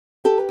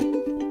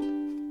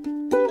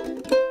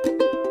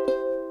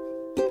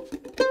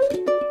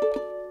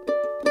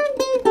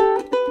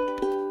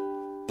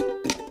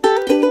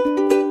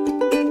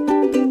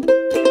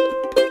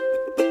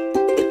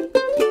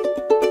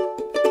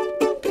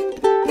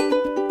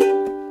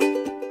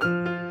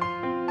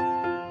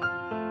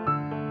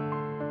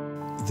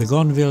The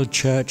Gonneville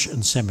Church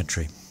and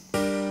Cemetery.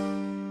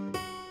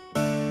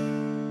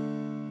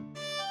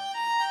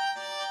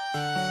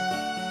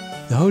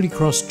 The Holy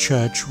Cross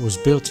Church was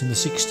built in the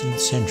 16th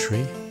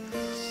century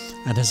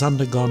and has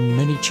undergone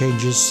many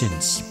changes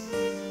since.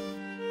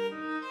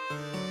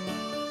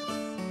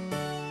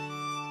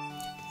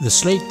 The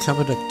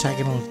slate-covered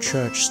octagonal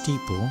church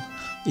steeple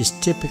is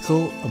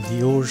typical of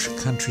the Auge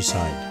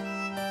countryside.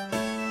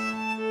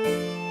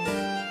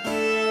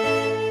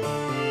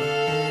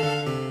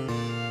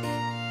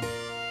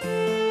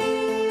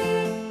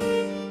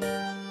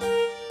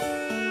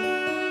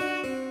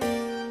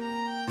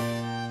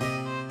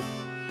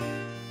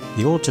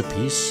 The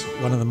altarpiece,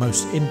 one of the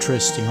most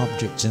interesting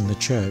objects in the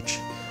church,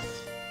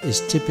 is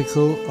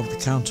typical of the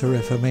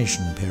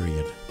Counter-Reformation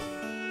period.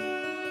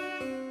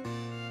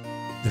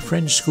 The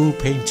French school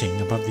painting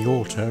above the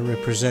altar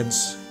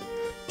represents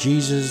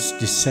Jesus'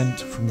 descent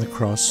from the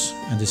cross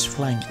and is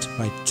flanked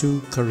by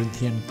two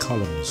Corinthian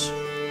columns.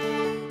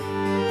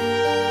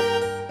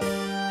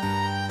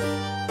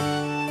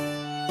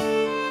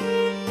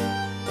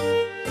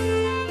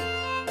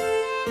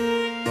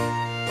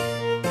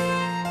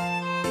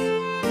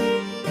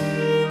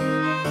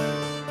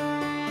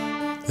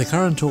 The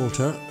current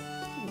altar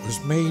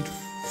was made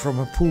from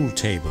a pool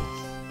table,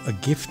 a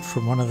gift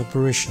from one of the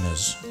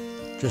parishioners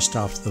just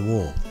after the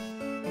war.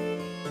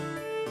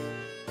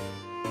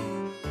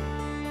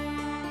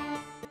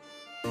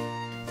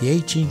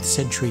 The 18th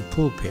century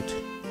pulpit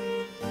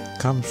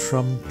comes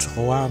from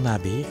Troarn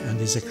Abbey and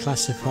is a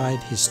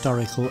classified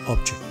historical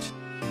object.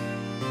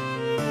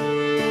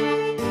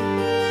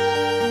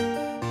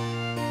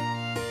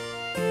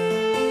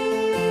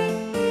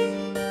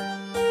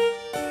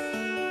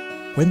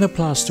 When the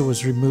plaster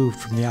was removed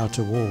from the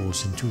outer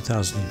walls in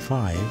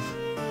 2005,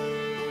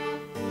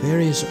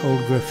 various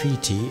old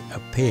graffiti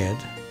appeared,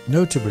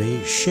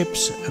 notably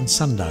ships and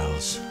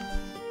sundials.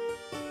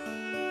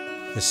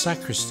 The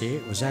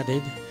sacristy was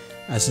added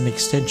as an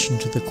extension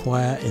to the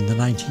choir in the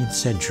 19th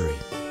century.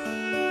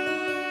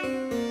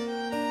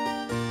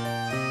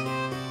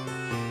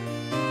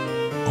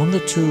 On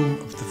the tomb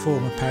of the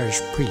former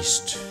parish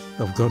priest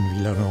of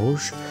Gonneville and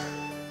Auge,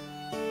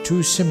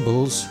 two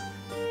symbols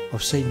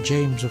of St.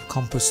 James of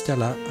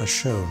Compostela are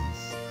shown,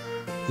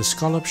 the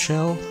scallop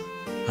shell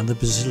and the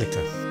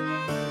basilica.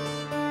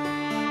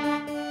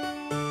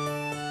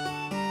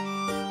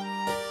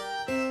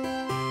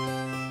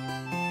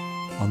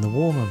 On the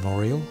war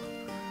memorial,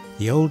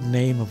 the old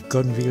name of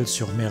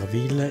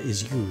Gonneville-sur-Merville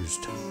is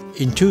used.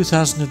 In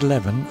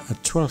 2011, a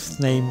 12th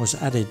name was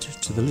added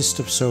to the list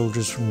of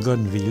soldiers from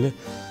Gonneville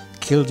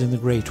killed in the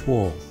Great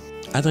War.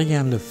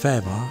 Adrien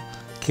Lefebvre,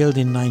 killed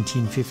in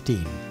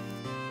 1915.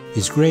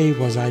 His grave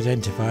was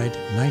identified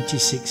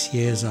 96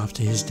 years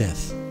after his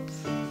death.